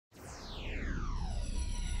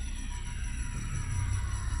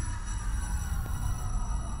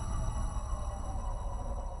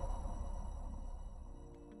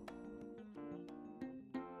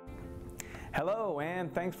Hello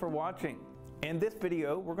and thanks for watching. In this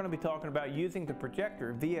video we're going to be talking about using the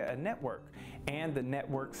projector via a network and the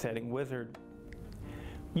network setting wizard.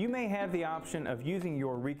 You may have the option of using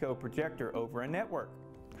your Ricoh projector over a network.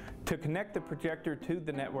 To connect the projector to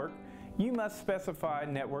the network, you must specify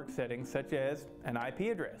network settings such as an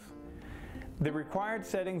IP address. The required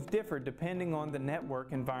settings differ depending on the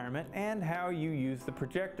network environment and how you use the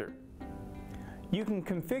projector. You can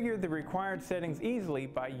configure the required settings easily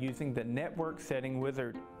by using the network setting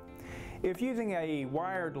wizard. If using a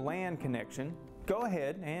wired LAN connection, go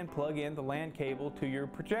ahead and plug in the LAN cable to your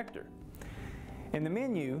projector. In the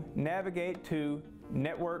menu, navigate to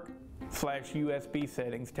Network/USB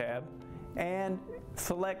Settings tab and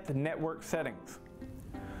select Network Settings.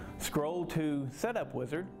 Scroll to Setup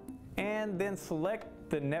Wizard and then select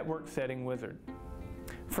the Network Setting Wizard.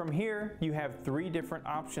 From here, you have three different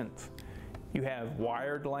options. You have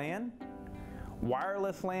wired LAN,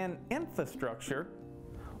 wireless LAN infrastructure,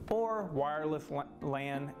 or wireless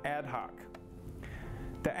LAN ad hoc.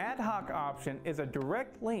 The ad hoc option is a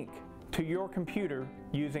direct link to your computer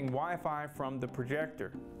using Wi-Fi from the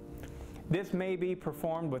projector. This may be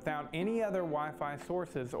performed without any other Wi-Fi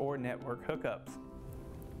sources or network hookups.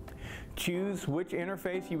 Choose which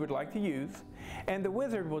interface you would like to use, and the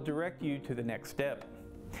wizard will direct you to the next step.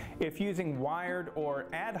 If using wired or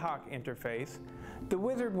ad hoc interface, the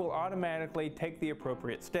wizard will automatically take the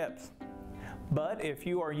appropriate steps. But if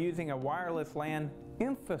you are using a wireless LAN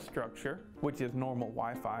infrastructure, which is normal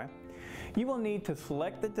Wi-Fi, you will need to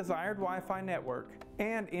select the desired Wi-Fi network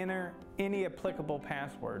and enter any applicable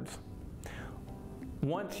passwords.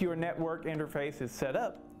 Once your network interface is set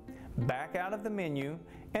up, back out of the menu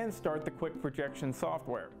and start the quick projection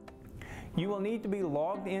software. You will need to be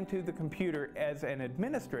logged into the computer as an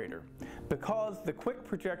administrator because the quick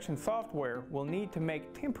projection software will need to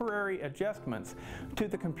make temporary adjustments to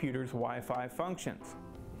the computer's Wi-Fi functions.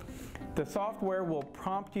 The software will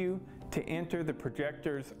prompt you to enter the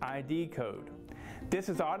projector's ID code. This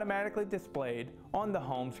is automatically displayed on the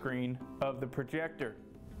home screen of the projector.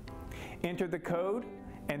 Enter the code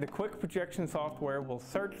and the quick projection software will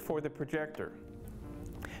search for the projector.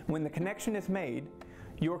 When the connection is made,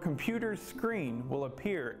 your computer's screen will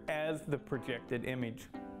appear as the projected image.